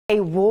A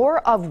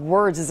war of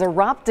words is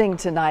erupting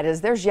tonight as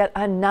there's yet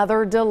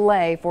another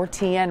delay for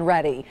TN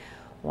Ready.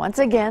 Once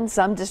again,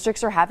 some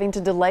districts are having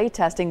to delay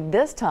testing,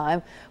 this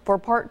time for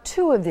part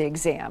 2 of the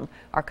exam.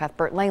 Our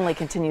Cuthbert Langley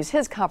continues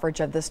his coverage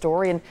of the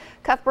story. And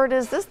Cuthbert,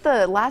 is this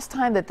the last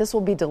time that this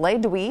will be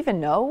delayed? Do we even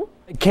know?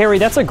 Carrie,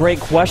 that's a great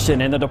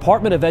question, and the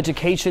Department of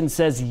Education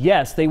says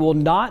yes, they will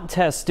not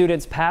test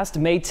students past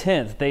May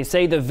 10th. They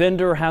say the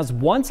vendor has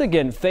once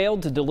again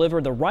failed to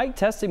deliver the right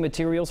testing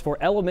materials for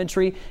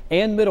elementary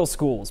and middle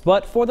schools.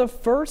 But for the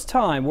first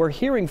time, we're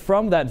hearing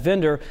from that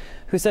vendor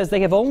who says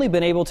they have only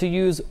been able to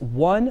use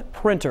one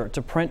printer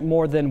to print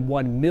more than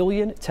 1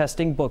 million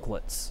testing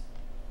booklets.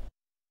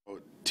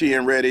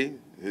 TN Ready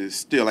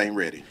still ain't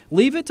ready.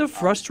 Leave it to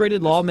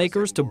frustrated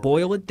lawmakers to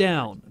boil it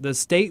down. The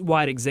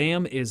statewide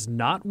exam is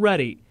not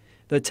ready.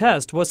 The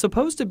test was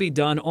supposed to be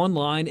done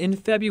online in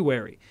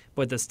February,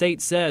 but the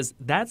state says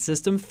that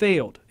system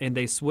failed and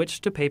they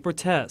switched to paper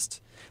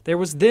tests. There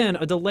was then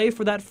a delay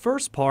for that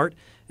first part,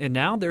 and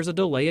now there's a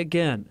delay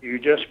again. You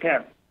just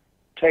can't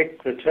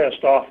take the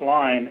test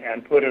offline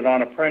and put it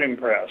on a printing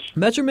press.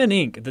 Measurement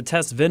Inc., the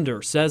test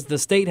vendor, says the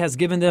state has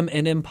given them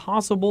an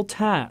impossible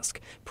task: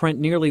 print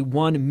nearly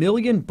 1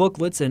 million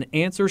booklets and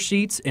answer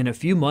sheets in a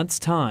few months'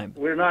 time.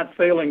 We're not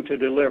failing to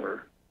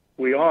deliver.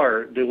 We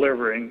are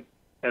delivering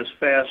as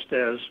fast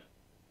as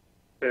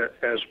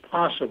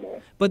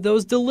possible. But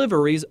those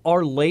deliveries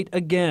are late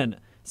again.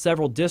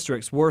 Several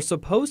districts were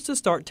supposed to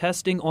start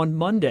testing on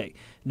Monday.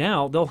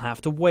 Now they'll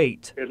have to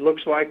wait. It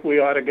looks like we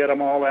ought to get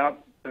them all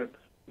out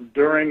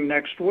during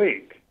next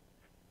week,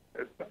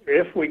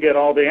 if we get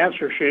all the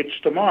answer sheets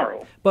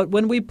tomorrow. But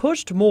when we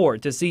pushed more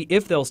to see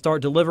if they'll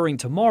start delivering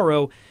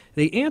tomorrow,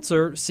 the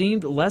answer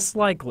seemed less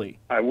likely.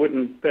 I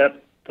wouldn't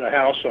bet the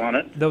house on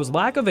it. Those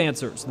lack of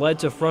answers led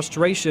to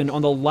frustration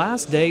on the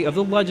last day of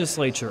the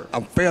legislature.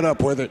 I'm fed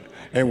up with it,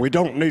 and we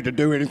don't need to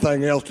do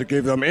anything else to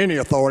give them any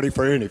authority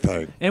for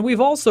anything. And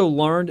we've also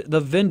learned the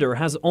vendor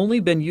has only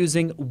been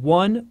using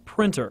one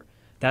printer.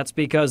 That's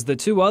because the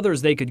 2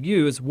 others they could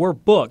use were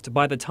booked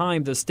by the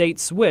time the state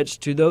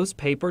switched to those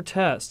paper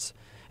tests.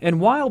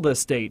 And while the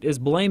state is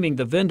blaming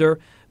the vendor,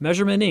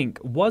 Measurement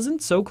Inc.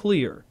 wasn't so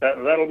clear.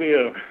 That'll be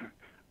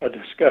a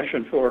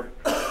discussion for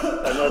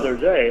another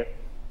day.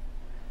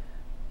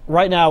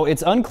 Right now,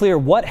 it's unclear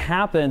what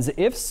happens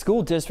if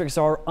school districts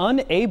are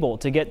unable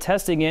to get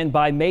testing in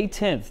by May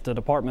 10th. The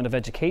Department of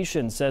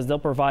Education says they'll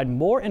provide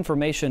more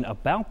information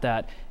about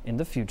that in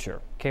the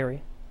future.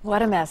 Carrie?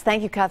 What a mess.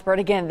 Thank you, Cuthbert.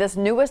 Again, this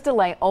newest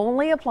delay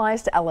only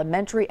applies to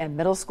elementary and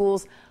middle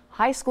schools.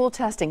 High school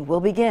testing will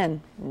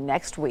begin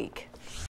next week.